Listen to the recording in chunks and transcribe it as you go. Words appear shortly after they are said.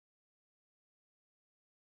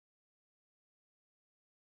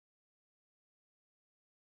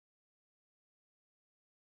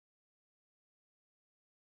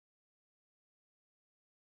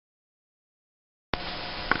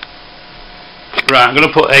Right, I'm going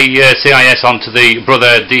to put a CISS onto the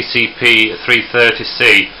Brother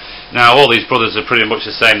DCP-330C. Now all these brothers are pretty much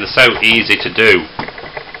the same, they're so easy to do.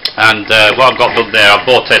 And what I've got done there, I've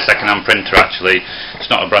bought a second-hand printer actually.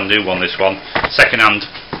 It's not a brand new one, this one.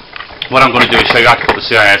 Second-hand. What I'm going to do is show you how to put the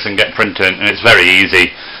CISS and get printing, and it's very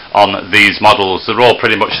easy on these models. They're all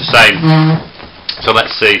pretty much the same. So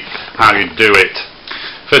let's see how you do it.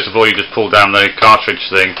 First of all, you just pull down the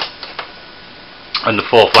cartridge thing and the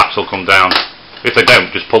 4 flaps will come down. If they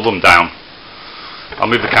don't, just pull them down. I'll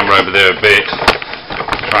move the camera over there a bit,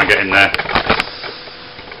 try and get in there.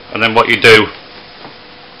 And then what you do,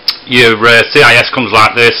 your CISS comes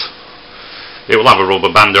like this. It will have a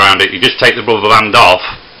rubber band around it. You just take the rubber band off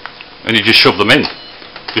and you just shove them in.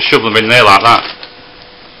 Just shove them in there like that.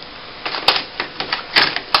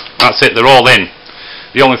 That's it, they're all in.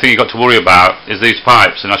 The only thing you've got to worry about is these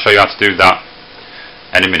pipes, and I'll show you how to do that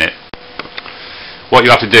in a minute. What you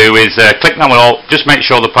have to do is click that one all, just make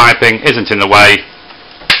sure the piping isn't in the way,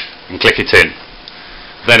 and click it in.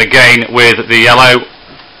 Then again with the yellow,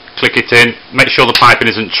 click it in, make sure the piping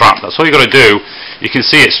isn't trapped. That's all you've got to do. You can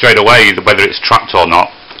see it straight away whether it's trapped or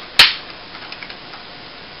not.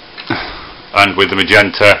 And with the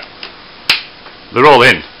magenta, they're all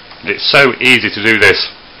in. It's so easy to do this.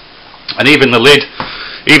 And even the lid,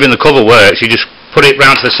 even the cover works. You just put it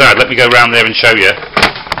round to the side. Let me go round there and show you.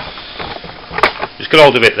 Just get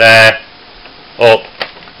hold of it there, up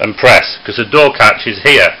and press, because the door catch is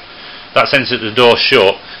here. That sends it the door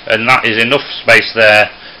shut, and that is enough space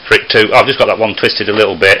there for it to... I've just got that one twisted a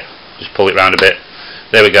little bit. Just pull it round a bit.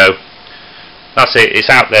 There we go. That's it,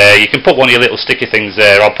 it's out there. You can put one of your little sticky things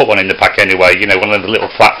there. I'll put one in the pack anyway. You know, one of the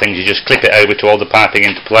little flat things, you just clip it over to hold the piping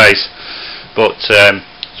into place. But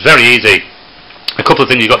it's very easy. A couple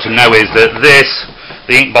of things you've got to know is that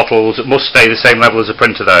the ink bottles must stay the same level as the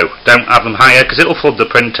printer though. Don't have them higher because it'll flood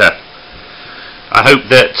the printer. I hope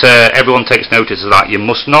that everyone takes notice of that. You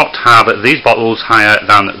must not have these bottles higher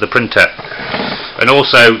than the printer. And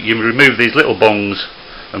also you remove these little bungs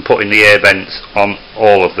and put in the air vents on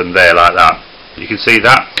all of them there like that. You can see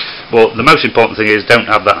that. But the most important thing is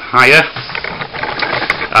don't have that higher.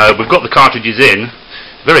 We've got the cartridges in.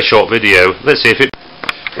 Very short video. Let's see if it...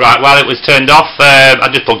 Right, while it was turned off, I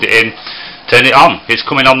just plugged it in. Turn it on. It's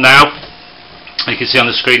coming on now. You can see on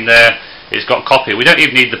the screen there it's got copy. We don't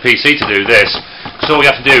even need the PC to do this, because all we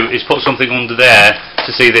have to do is put something under there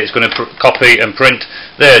to see that it's going to copy and print.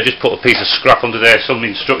 There, just put a piece of scrap under there, some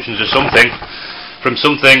instructions or something from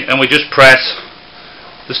something, and we just press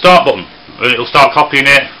the start button and it'll start copying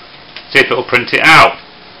it. See if it'll print it out.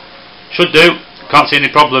 Should do. Can't see any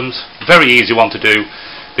problems. Very easy one to do,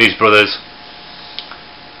 these brothers.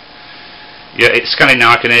 Yeah, it's scanning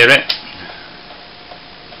now, I can hear it.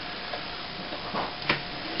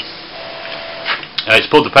 It's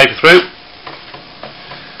pulled the paper through,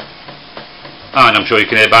 and I'm sure you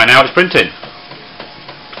can hear by now it's printing.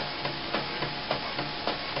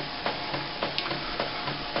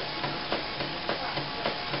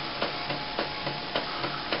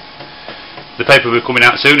 The paper will be coming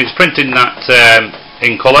out soon. It's printing that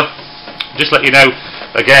in colour. Just let you know,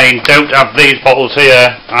 again, don't have these bottles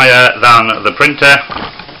here higher than the printer.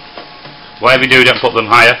 Whatever you do, don't put them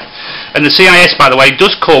higher. And the CISS, by the way,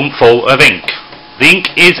 does come full of ink. The ink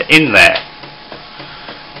is in there.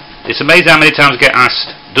 It's amazing how many times I get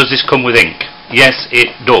asked, does this come with ink? Yes,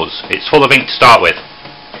 it does. It's full of ink to start with.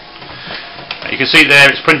 You can see there,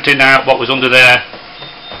 it's printing out what was under there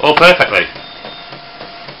all perfectly.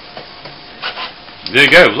 There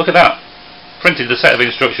you go, look at that. Printed the set of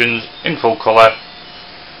instructions in full colour,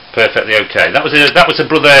 perfectly okay. That was a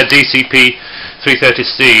Brother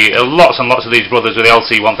DCP-330C. Lots and lots of these brothers with the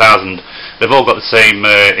LC1000, they've all got the same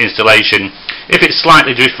installation. If it's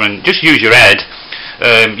slightly different, just use your head.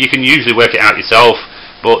 You can usually work it out yourself,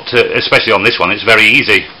 but especially on this one, it's very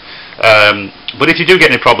easy. But if you do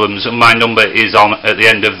get any problems, my number is on at the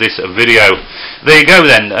end of this video. There you go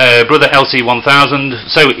then, Brother LC1000,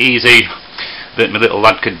 so easy that my little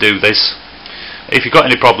lad could do this. If you've got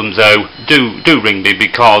any problems though, do ring me,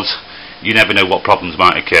 because you never know what problems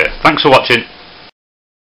might occur. Thanks for watching.